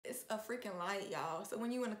a freaking light, y'all. So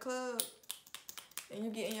when you in the club and you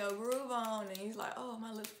getting your groove on and you're like, oh,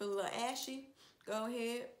 my lips feel a little ashy, go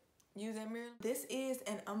ahead, use that mirror. This is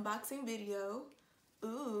an unboxing video.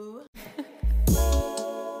 Ooh.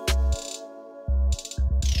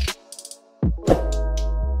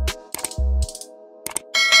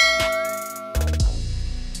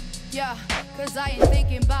 Yeah, cause I ain't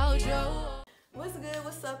thinking about you. What's good?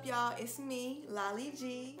 What's up, y'all? It's me, Lolly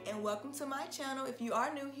G, and welcome to my channel if you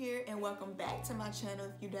are new here, and welcome back to my channel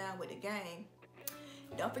if you're down with the game.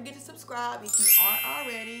 Don't forget to subscribe if you aren't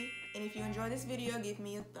already, and if you enjoy this video, give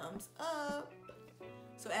me a thumbs up.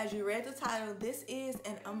 So as you read the title, this is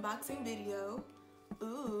an unboxing video.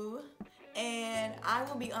 Ooh. And I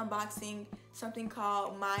will be unboxing something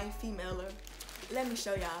called My Femaler. Let me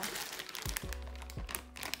show y'all.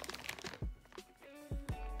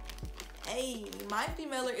 Hey, My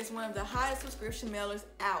Femaler is one of the highest subscription mailers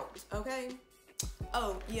out, okay?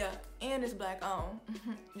 Oh, yeah, and it's black owned.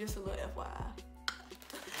 Just a little FYI.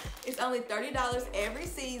 It's only $30 every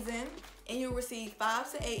season, and you'll receive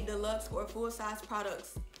 5 to 8 deluxe or full-size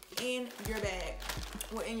products in your bag,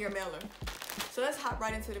 or in your mailer. So let's hop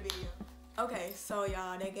right into the video. Okay, so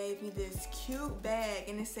y'all, they gave me this cute bag,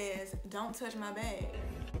 and it says, "Don't touch my bag."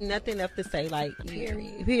 Nothing left to say, like,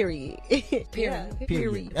 period. Because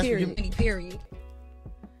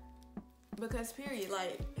period,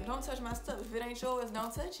 like, don't touch my stuff. If it ain't yours,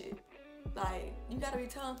 don't touch it. Like, you gotta be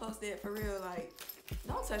telling folks that for real, like,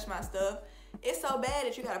 don't touch my stuff. It's so bad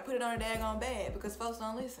that you gotta put it on a daggone bag because folks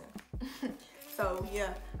don't listen. So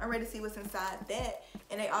yeah, I'm ready to see what's inside that.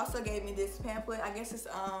 And they also gave me this pamphlet. I guess it's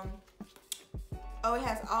oh, it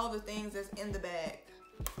has all the things that's in the bag.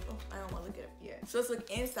 Oh, I don't want to look at it yet. So let's look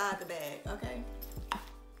inside the bag, okay?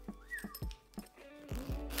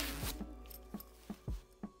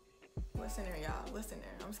 What's in there, y'all? What's in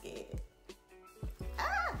there? I'm scared.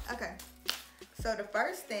 Ah, okay. So the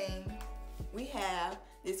first thing we have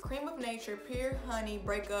this Cream of Nature Pure Honey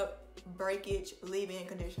Breakage Leave-In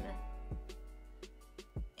Conditioner.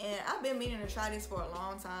 And I've been meaning to try this for a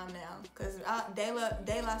long time now, cause De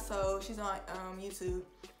La Soul, she's on YouTube.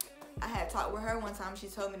 I had talked with her one time. She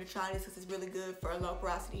told me to try this because it's really good for low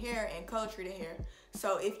porosity hair and color treated hair.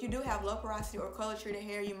 So if you do have low porosity or color treated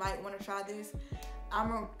hair, you might want to try this.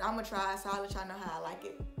 I'm gonna try, so I'll let y'all know how I like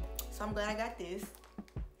it. So I'm glad I got this.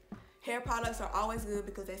 Hair products are always good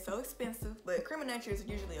because they're so expensive, but Cream of Nature is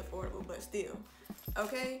usually affordable, but still.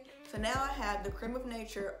 Okay, so now I have the Cream of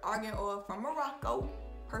Nature Argan Oil from Morocco.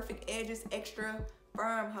 Perfect Edges Extra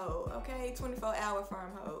Firm Hold, okay? 24-hour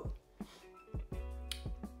firm hold.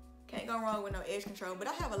 Can't go wrong with no edge control, but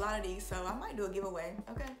I have a lot of these, so I might do a giveaway,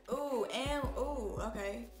 okay? Ooh, and ooh,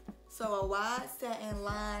 okay. So a wide satin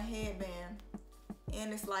line headband,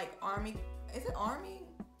 and it's like army, is it army?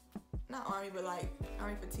 Not army, but like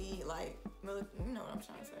army fatigue, like, you know what I'm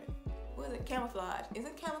trying to say. What is it, camouflage? Is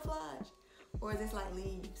it camouflage? Or is this like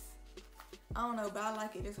leaves? I don't know, but I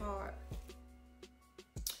like it, it's hard.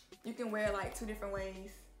 You can wear like 2 different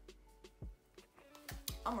ways.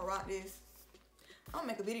 I'm gonna rock this. I'm gonna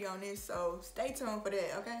make a video on this, so stay tuned for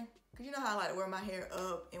that, okay? Cause you know how I like to wear my hair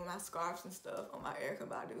up and my scarves and stuff on my Erykah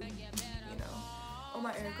Badu, you know, on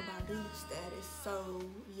my Erykah Badu status. So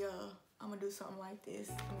yeah, I'm gonna do something like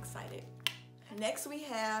this. I'm excited. Next we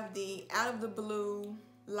have the Out of the Blue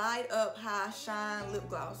Light Up High Shine Lip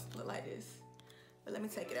Gloss. Look like this. But let me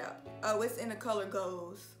take it out. Oh, it's in the color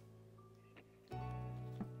Goals.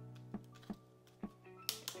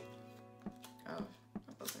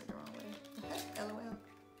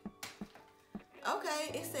 Okay,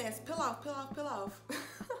 it says peel off, peel off, peel off.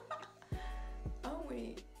 Oh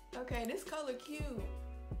wait. Okay, this color cute.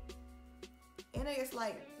 And it's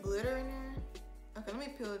like glitter in there. Okay, let me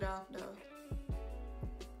peel it off though.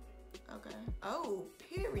 Okay. Oh,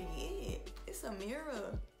 period. It's a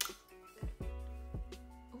mirror.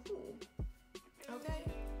 Ooh. Okay.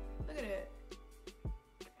 Look at it.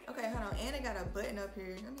 Okay, hold on. And it got a button up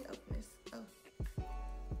here. Let me open this. Oh.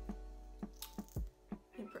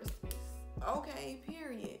 Okay,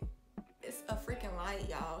 period. It's a freaking light,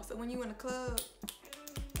 y'all. So when you in the club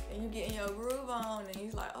and you getting your groove on and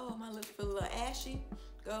you're like, oh, my lips feel a little ashy,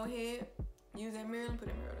 go ahead, use that mirror and put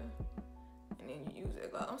it in the mirror there. And then you use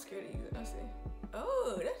it. I'm scared to use it. Let's see.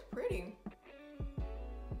 Oh, that's pretty.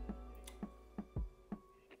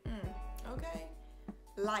 Okay.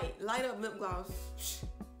 Light up lip gloss.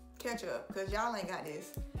 Catch up, because y'all ain't got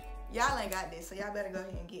this. Y'all ain't got this, so y'all better go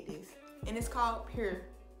ahead and get this. And it's called Pure.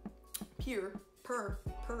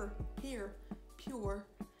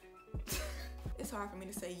 It's hard for me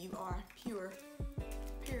to say you are pure.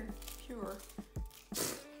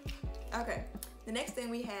 Okay, the next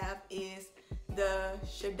thing we have is the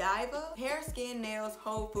Shadiva Hair, Skin, Nails,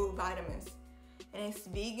 Whole Food Vitamins. And it's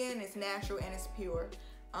vegan, it's natural, and it's pure.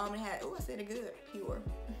 It had, oh, I said it good, pure.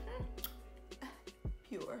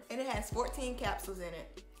 Pure. And it has 14 capsules in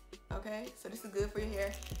it. Okay, so this is good for your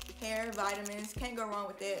hair. Hair, vitamins, can't go wrong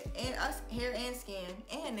with that. And us, hair and skin,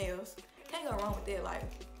 and nails, can't go wrong with that. Like,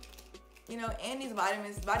 you know, and these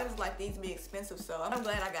vitamins like these be expensive, so I'm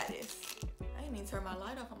glad I got this. I didn't even turn my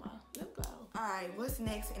light off on my lip gloss. All right, what's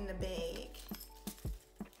next in the bag?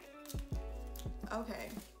 Okay,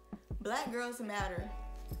 Black Girls Matter,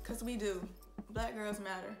 cause we do. Black Girls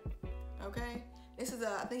Matter. Okay, this is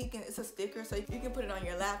I think it's a sticker, so you can put it on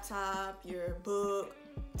your laptop, your book,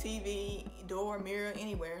 TV, door, mirror,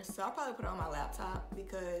 anywhere. So I'll probably put it on my laptop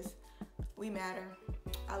because we matter.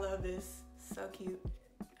 I love this. So cute.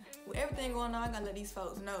 With everything going on, I gotta let these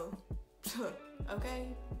folks know.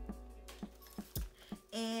 Okay?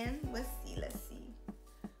 And let's see.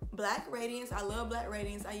 Black Radiance. I love Black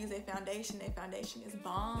Radiance. I use a foundation. Their foundation is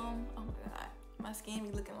bomb. Oh my god. My skin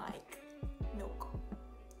be looking like milk.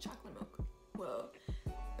 Chocolate milk. Well,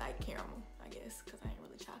 like caramel, I guess, because I ain't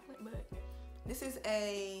really chocolate, but this is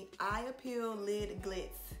a Eye Appeal Lid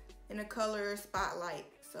Glitz in the color Spotlight,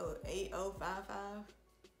 so 8055.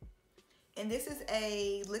 And this is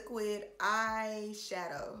a liquid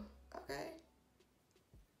eyeshadow, okay?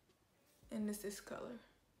 And this is color.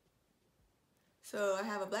 So I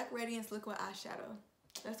have a Black Radiance liquid eyeshadow.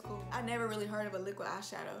 That's cool. I never really heard of a liquid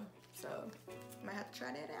eyeshadow, so might have to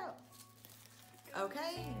try that out.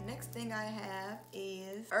 Okay, next thing I have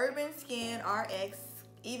is Urban Skin RX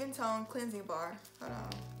Even Tone Cleansing Bar. Hold on.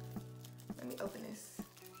 Let me open this.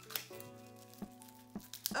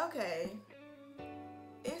 Okay.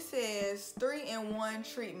 It says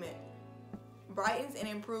 3-in-1 treatment. Brightens and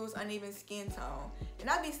improves uneven skin tone. And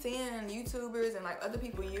I be seeing YouTubers and like other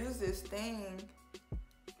people use this thing.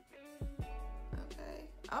 Okay.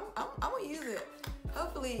 I'm gonna use it.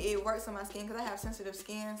 Hopefully it works on my skin because I have sensitive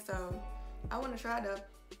skin, so I want to try I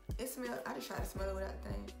just try to smell it with that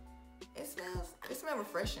thing. It smells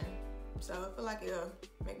refreshing. So I feel like it'll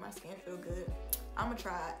make my skin feel good. I'm gonna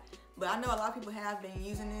try it. But I know a lot of people have been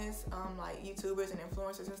using this, like YouTubers and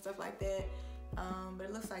influencers and stuff like that. But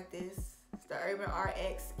it looks like this. It's the Urban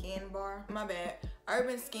RX Skin Bar. My bad.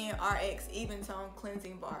 Urban Skin RX Even Tone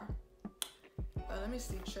Cleansing Bar. Let me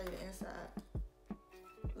see, show you the inside.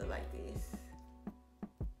 Look like this.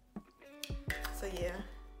 So yeah.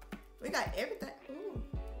 We got everything. Ooh.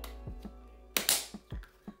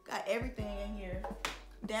 Got everything in here.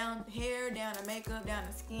 Down hair, down to makeup, down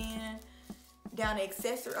to skin, down to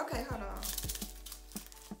accessory. Okay, hold on.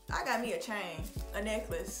 I got me a chain, a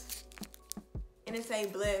necklace. And it say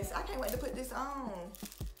blessed. I can't wait to put this on.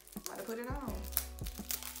 I'm about to put it on.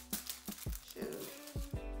 Shoot.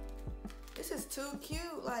 This is too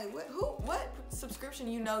cute. Like what subscription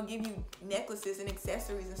you know give you necklaces and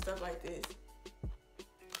accessories and stuff like this?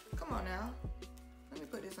 Come on now. Let me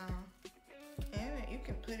put this on. And you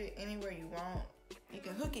can put it anywhere you want. You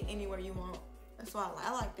can hook it anywhere you want. That's why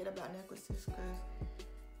I like that about necklaces, cause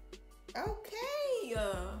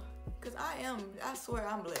cause I swear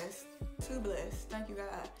I'm blessed. Too blessed. Thank you,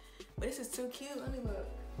 God. But this is too cute. Let me look.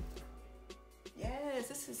 Yes,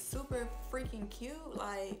 this is super freaking cute.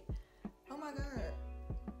 Like, oh my God.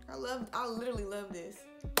 I literally love this.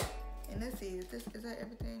 And let's see, is that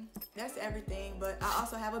everything? That's everything, but I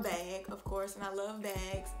also have a bag, of course, and I love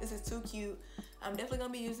bags. This is too cute. I'm definitely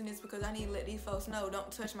gonna be using this because I need to let these folks know,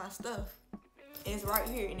 don't touch my stuff. It's right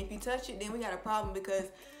here, and if you touch it, then we got a problem because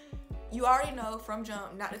you already know from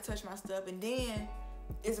jump not to touch my stuff, and then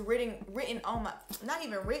it's written on my, not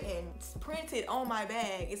even written, it's printed on my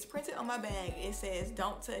bag. It's printed on my bag. It says,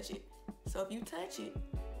 don't touch it. So if you touch it,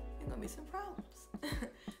 there's gonna be some problems.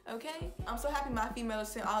 Okay, I'm so happy my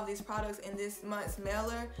females sent all these products in this month's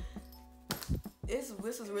mailer. This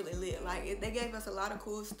was really lit. Like they gave us a lot of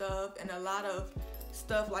cool stuff and a lot of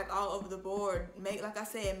stuff like all over the board. Like I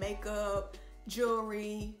said, makeup,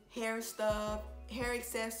 jewelry, hair stuff, hair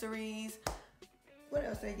accessories. What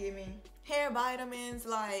else they give me? Hair vitamins,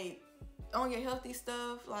 like on your healthy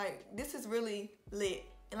stuff. Like this is really lit.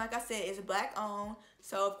 And like I said, it's Black owned.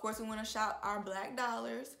 So of course we want to shop our Black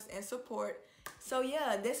dollars and support. So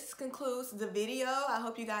yeah, this concludes the video. I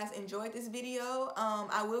hope you guys enjoyed this video.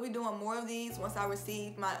 I will be doing more of these once I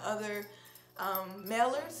receive my other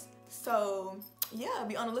mailers. So yeah,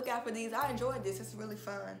 be on the lookout for these. I enjoyed this. It's really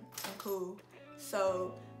fun and cool.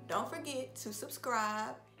 So don't forget to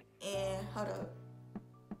subscribe and hold up.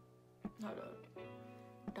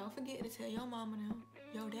 Don't forget to tell your mama them,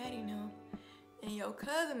 your daddy them, and your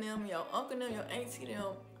cousin them, your uncle them, your auntie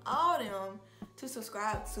them, all them to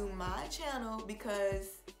subscribe to my channel,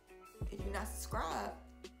 because if you you're not subscribed.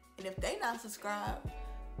 And if they not subscribed,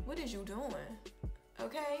 what is you doing?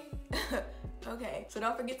 Okay? Okay, so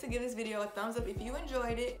don't forget to give this video a thumbs up if you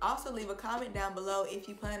enjoyed it. Also leave a comment down below if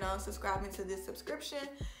you plan on subscribing to this subscription,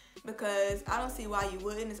 because I don't see why you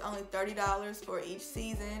wouldn't. It's only $30 for each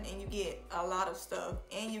season, and you get a lot of stuff,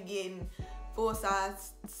 and you're getting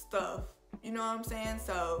full-size stuff. You know what I'm saying?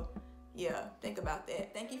 So yeah, think about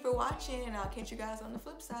that. Thank you for watching, and I'll catch you guys on the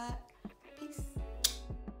flip side. Peace.